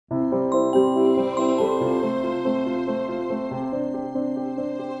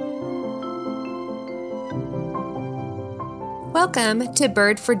Welcome to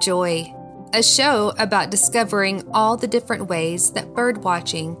Bird for Joy, a show about discovering all the different ways that bird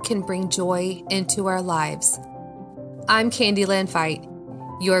watching can bring joy into our lives. I'm Candyland Fight,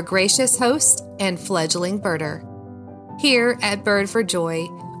 your gracious host and fledgling birder. Here at Bird for Joy,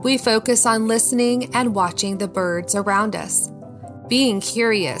 we focus on listening and watching the birds around us, being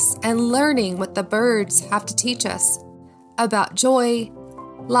curious and learning what the birds have to teach us about joy,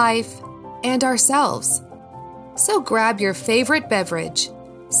 life, and ourselves. So grab your favorite beverage,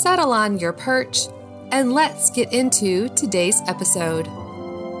 settle on your perch, and let's get into today's episode.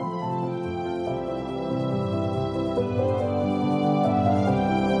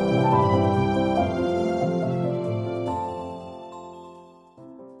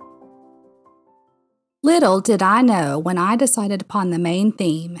 Little did I know when I decided upon the main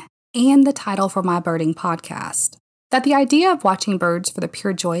theme and the title for my birding podcast that the idea of watching birds for the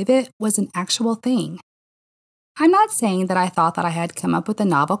pure joy of it was an actual thing. I'm not saying that I thought that I had come up with a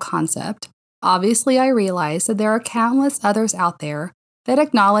novel concept. Obviously, I realize that there are countless others out there that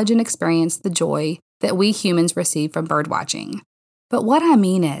acknowledge and experience the joy that we humans receive from birdwatching. But what I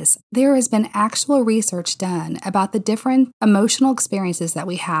mean is, there has been actual research done about the different emotional experiences that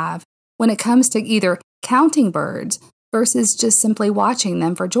we have when it comes to either counting birds versus just simply watching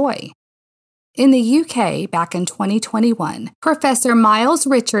them for joy. In the UK, back in 2021, Professor Miles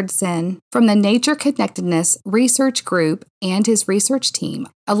Richardson from the Nature Connectedness Research Group and his research team,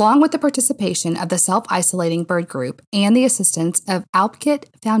 along with the participation of the Self-Isolating Bird Group and the assistance of Alpkit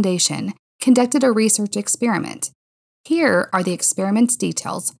Foundation, conducted a research experiment. Here are the experiment's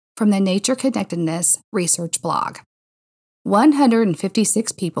details from the Nature Connectedness Research blog.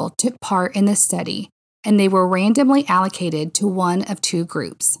 156 people took part in this study, and they were randomly allocated to one of two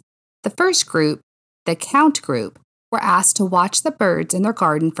groups. The first group, the count group, were asked to watch the birds in their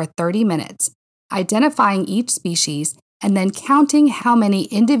garden for 30 minutes, identifying each species and then counting how many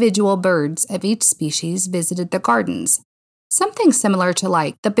individual birds of each species visited the gardens, something similar to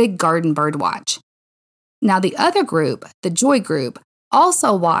like the Big Garden Bird Watch. Now the other group, the joy group,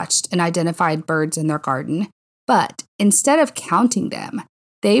 also watched and identified birds in their garden, but instead of counting them,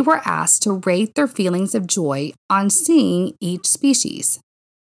 they were asked to rate their feelings of joy on seeing each species.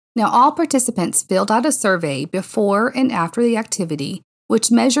 Now, all participants filled out a survey before and after the activity, which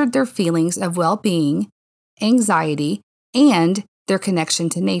measured their feelings of well-being, anxiety, and their connection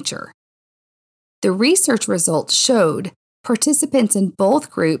to nature. The research results showed participants in both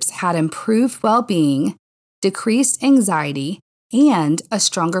groups had improved well-being, decreased anxiety, and a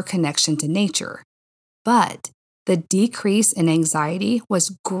stronger connection to nature. But the decrease in anxiety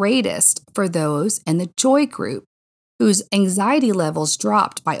was greatest for those in the joy group, whose anxiety levels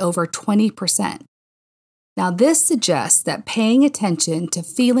dropped by over 20%. Now, this suggests that paying attention to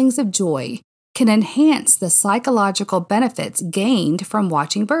feelings of joy can enhance the psychological benefits gained from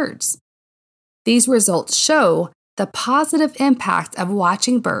watching birds. These results show the positive impact of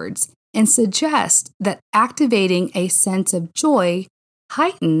watching birds and suggest that activating a sense of joy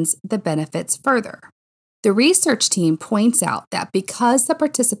heightens the benefits further. The research team points out that because the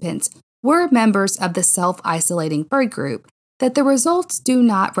participants were members of the self-isolating bird group, that the results do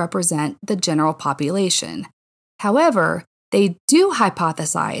not represent the general population. However, they do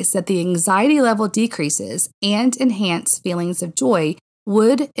hypothesize that the anxiety level decreases and enhanced feelings of joy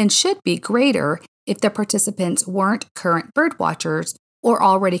would and should be greater if the participants weren't current bird watchers or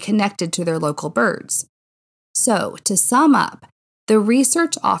already connected to their local birds. So, to sum up, the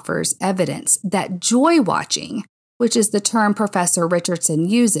research offers evidence that joy watching, which is the term Professor Richardson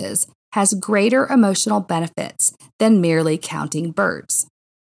uses, has greater emotional benefits than merely counting birds.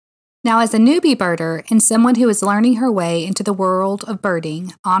 Now, as a newbie birder and someone who is learning her way into the world of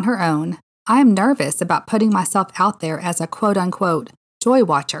birding on her own, I am nervous about putting myself out there as a quote-unquote joy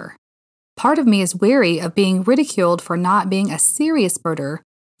watcher. Part of me is weary of being ridiculed for not being a serious birder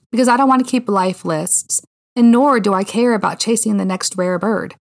because I don't want to keep life lists, and nor do I care about chasing the next rare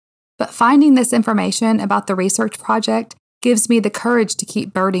bird. But finding this information about the research project gives me the courage to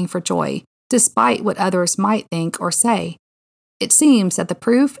keep birding for joy, despite what others might think or say. It seems that the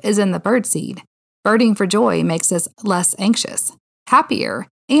proof is in the birdseed. Birding for joy makes us less anxious, happier,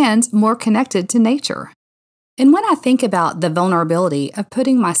 and more connected to nature. And when I think about the vulnerability of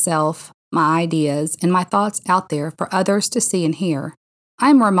putting myself, my ideas, and my thoughts out there for others to see and hear,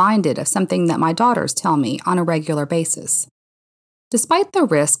 I'm reminded of something that my daughters tell me on a regular basis. Despite the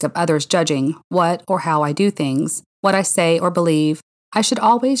risk of others judging what or how I do things, what I say or believe, I should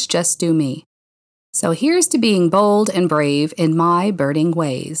always just do me. So here's to being bold and brave in my birding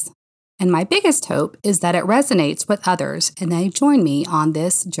ways. And my biggest hope is that it resonates with others and they join me on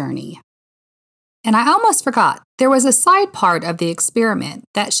this journey. And I almost forgot, there was a side part of the experiment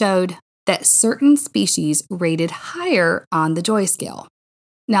that showed that certain species rated higher on the joy scale.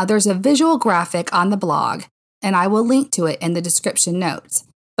 Now, there's a visual graphic on the blog, and I will link to it in the description notes,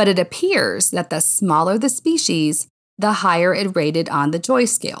 but it appears that the smaller the species, the higher it rated on the joy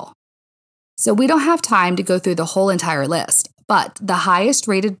scale. So we don't have time to go through the whole entire list, but the highest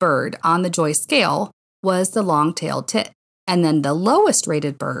rated bird on the joy scale was the long-tailed tit, and then the lowest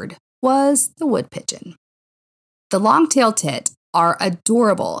rated bird was the wood pigeon. The long-tailed tit are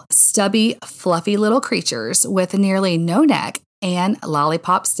adorable, stubby, fluffy little creatures with nearly no neck and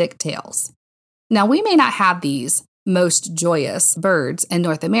lollipop stick tails. Now, we may not have these most joyous birds in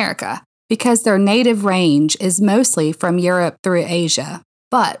North America because their native range is mostly from Europe through Asia.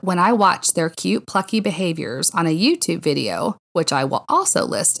 But when I watch their cute, plucky behaviors on a YouTube video, which I will also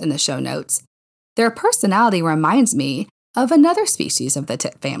list in the show notes, their personality reminds me of another species of the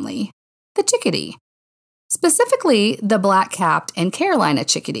tit family, the chickadee. Specifically, the black-capped and Carolina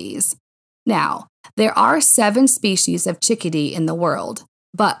chickadees. Now, there are 7 species of chickadee in the world,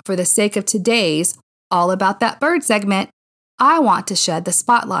 but for the sake of today's All About That Bird segment, I want to shed the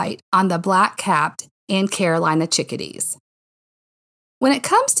spotlight on the black-capped and Carolina chickadees. When it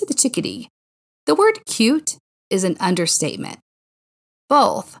comes to the chickadee, the word cute is an understatement.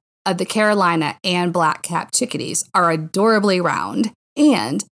 Both of the Carolina and black-capped chickadees are adorably round,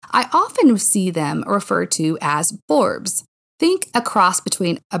 and I often see them referred to as borbs. Think a cross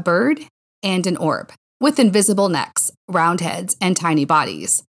between a bird and an orb, with invisible necks, round heads, and tiny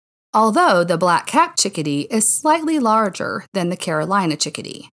bodies. Although the black-capped chickadee is slightly larger than the Carolina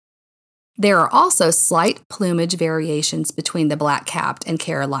chickadee. There are also slight plumage variations between the black-capped and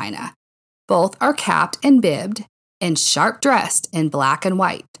Carolina. Both are capped and bibbed and sharp-dressed in black and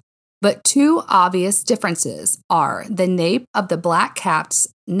white. But 2 obvious differences are the nape of the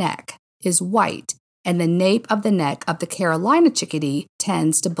black-capped's neck is white, and the nape of the neck of the Carolina chickadee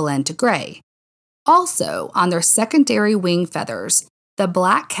tends to blend to gray. Also, on their secondary wing feathers, the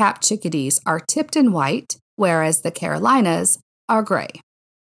black-capped chickadees are tipped in white, whereas the Carolinas are gray.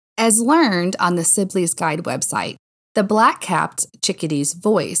 As learned on the Sibley's Guide website, the black-capped chickadee's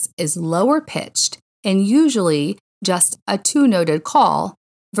voice is lower-pitched and usually just a 2-noted call,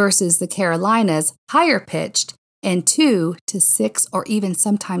 versus the Carolina's higher-pitched and 2 to 6 or even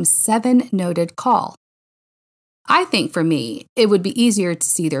sometimes 7-noted call. I think for me, it would be easier to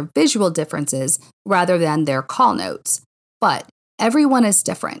see their visual differences rather than their call notes, but everyone is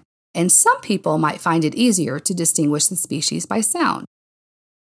different, and some people might find it easier to distinguish the species by sound.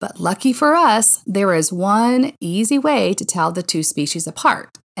 But lucky for us, there is one easy way to tell the 2 species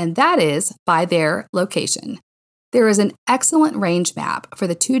apart, and that is by their location. There is an excellent range map for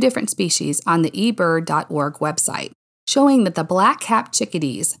the 2 different species on the ebird.org website, showing that the black-capped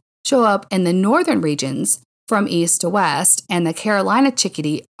chickadees show up in the northern regions from east to west, and the Carolina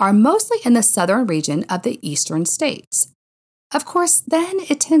chickadee are mostly in the southern region of the eastern states. Of course, then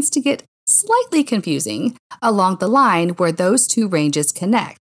it tends to get slightly confusing along the line where those 2 ranges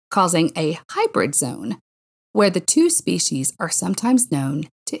connect, causing a hybrid zone, where the 2 species are sometimes known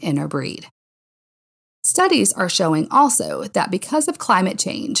to interbreed. Studies are showing also that because of climate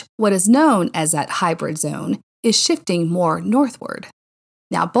change, what is known as that hybrid zone is shifting more northward.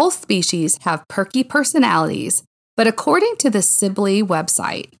 Now, both species have perky personalities, but according to the Sibley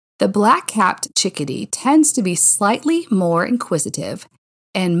website, the black-capped chickadee tends to be slightly more inquisitive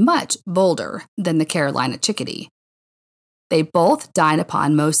and much bolder than the Carolina chickadee. They both dine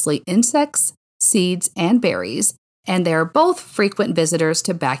upon mostly insects, seeds, and berries, and they are both frequent visitors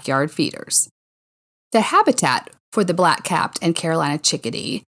to backyard feeders. The habitat for the black-capped and Carolina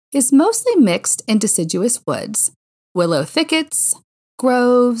chickadee is mostly mixed in deciduous woods, willow thickets,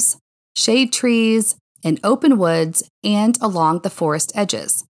 groves, shade trees, in open woods, and along the forest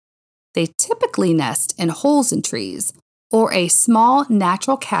edges. They typically nest in holes in trees or a small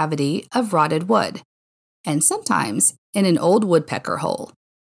natural cavity of rotted wood, and sometimes in an old woodpecker hole.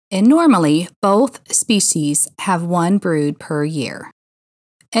 And normally, both species have 1 brood per year.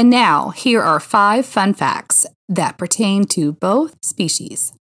 And now, here are 5 fun facts that pertain to both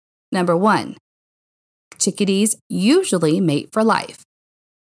species. Number 1, chickadees usually mate for life.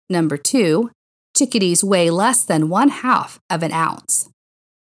 Number 2, chickadees weigh less than 1/2 of an ounce.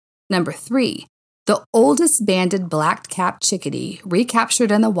 Number 3, the oldest banded black-capped chickadee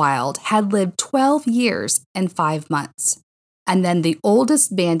recaptured in the wild had lived 12 years and 5 months. And then the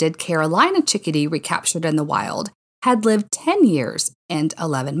oldest banded Carolina chickadee recaptured in the wild had lived 10 years and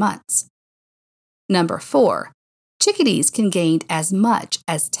 11 months. Number 4, chickadees can gain as much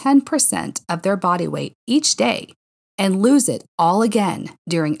as 10% of their body weight each day, and lose it all again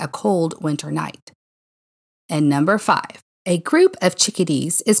during a cold winter night. And number 5, a group of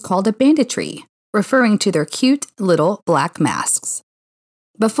chickadees is called a banditry, referring to their cute little black masks.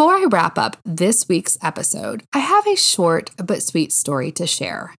 Before I wrap up this week's episode, I have a short but sweet story to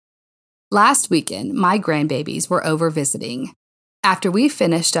share. Last weekend, my grandbabies were over visiting. After we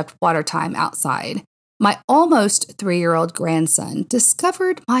finished up water time outside, my almost 3-year-old grandson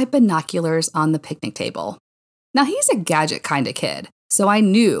discovered my binoculars on the picnic table. Now, he's a gadget kind of kid, so I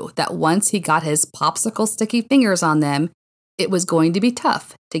knew that once he got his popsicle sticky fingers on them, it was going to be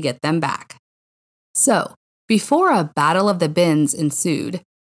tough to get them back. So, before a battle of the bins ensued,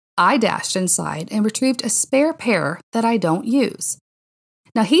 I dashed inside and retrieved a spare pair that I don't use.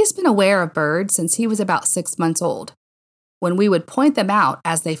 Now, he's been aware of birds since he was about 6 months old. When we would point them out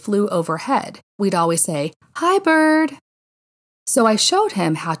as they flew overhead, we'd always say, "Hi, bird." So I showed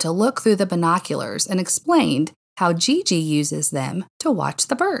him how to look through the binoculars and explained how Gigi uses them to watch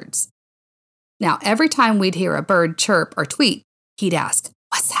the birds. Now, every time we'd hear a bird chirp or tweet, he'd ask,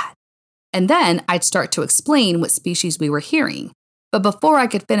 "What's that?" And then I'd start to explain what species we were hearing. But before I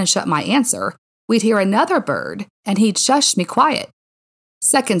could finish up my answer, we'd hear another bird, and he'd shush me quiet.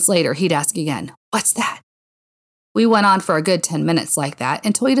 Seconds later, he'd ask again, "What's that?" We went on for a good 10 minutes like that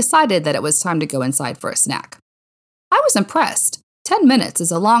until he decided that it was time to go inside for a snack. I was impressed. 10 minutes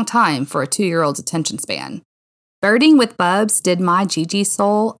is a long time for a 2-year-old's attention span. Birding with Bubs did my Gigi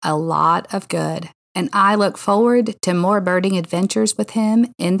soul a lot of good, and I look forward to more birding adventures with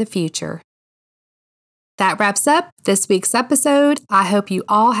him in the future. That wraps up this week's episode. I hope you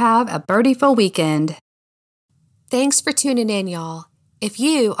all have a birdie-full weekend. Thanks for tuning in, y'all. If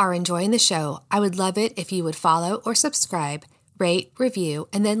you are enjoying the show, I would love it if you would follow or subscribe, rate, review,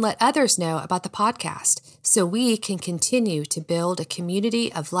 and then let others know about the podcast so we can continue to build a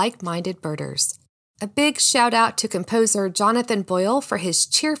community of like-minded birders. A big shout out to composer Jonathan Boyle for his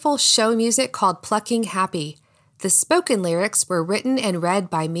cheerful show music called Plucking Happy. The spoken lyrics were written and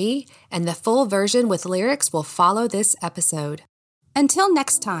read by me, and the full version with lyrics will follow this episode. Until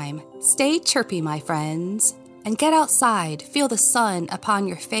next time, stay chirpy, my friends. And get outside, feel the sun upon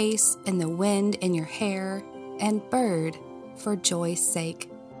your face and the wind in your hair, and bird for joy's sake.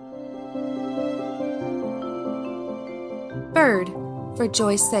 Bird for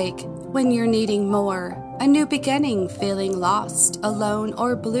joy's sake, when you're needing more, a new beginning, feeling lost, alone,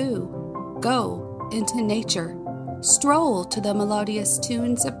 or blue. Go into nature. Stroll to the melodious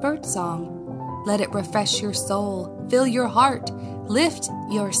tunes of birdsong. Let it refresh your soul, fill your heart, lift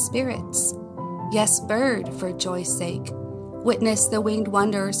your spirits. Yes, bird, for joy's sake. Witness the winged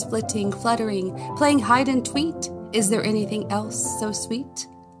wonders, flitting, fluttering, playing hide and tweet. Is there anything else so sweet?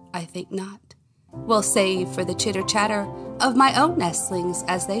 I think not. We'll save for the chitter-chatter of my own nestlings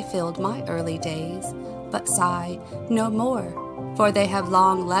as they filled my early days. But sigh no more, for they have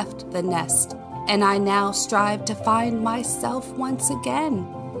long left the nest, and I now strive to find myself once again,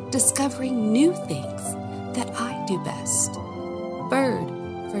 discovering new things that I do best. Bird,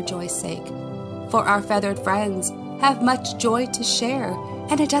 for joy's sake. For our feathered friends have much joy to share,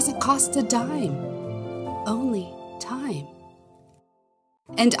 and it doesn't cost a dime, only time.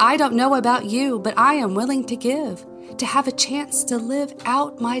 And I don't know about you, but I am willing to give, to have a chance to live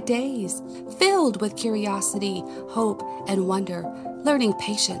out my days, filled with curiosity, hope, and wonder, learning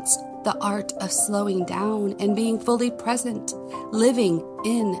patience, the art of slowing down and being fully present, living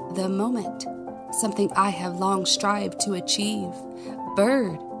in the moment, something I have long strived to achieve.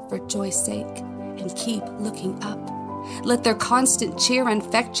 Bird, for joy's sake. And keep looking up. Let their constant cheer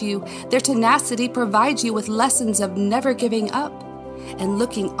infect you, their tenacity provide you with lessons of never giving up and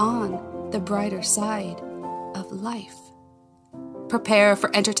looking on the brighter side of life. Prepare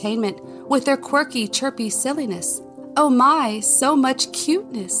for entertainment with their quirky, chirpy silliness. Oh my, so much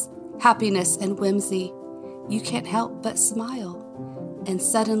cuteness, happiness, and whimsy. You can't help but smile. And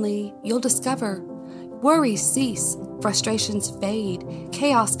suddenly you'll discover worries cease, frustrations fade,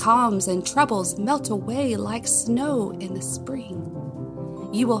 chaos calms, and troubles melt away like snow in the spring.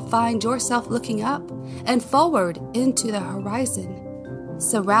 You will find yourself looking up and forward into the horizon,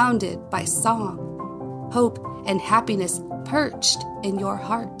 surrounded by song, hope, and happiness perched in your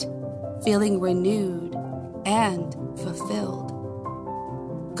heart, feeling renewed and fulfilled.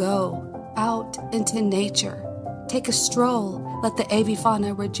 Go out into nature, take a stroll, let the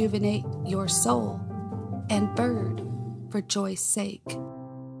avifauna rejuvenate your soul. And bird, for joy's sake.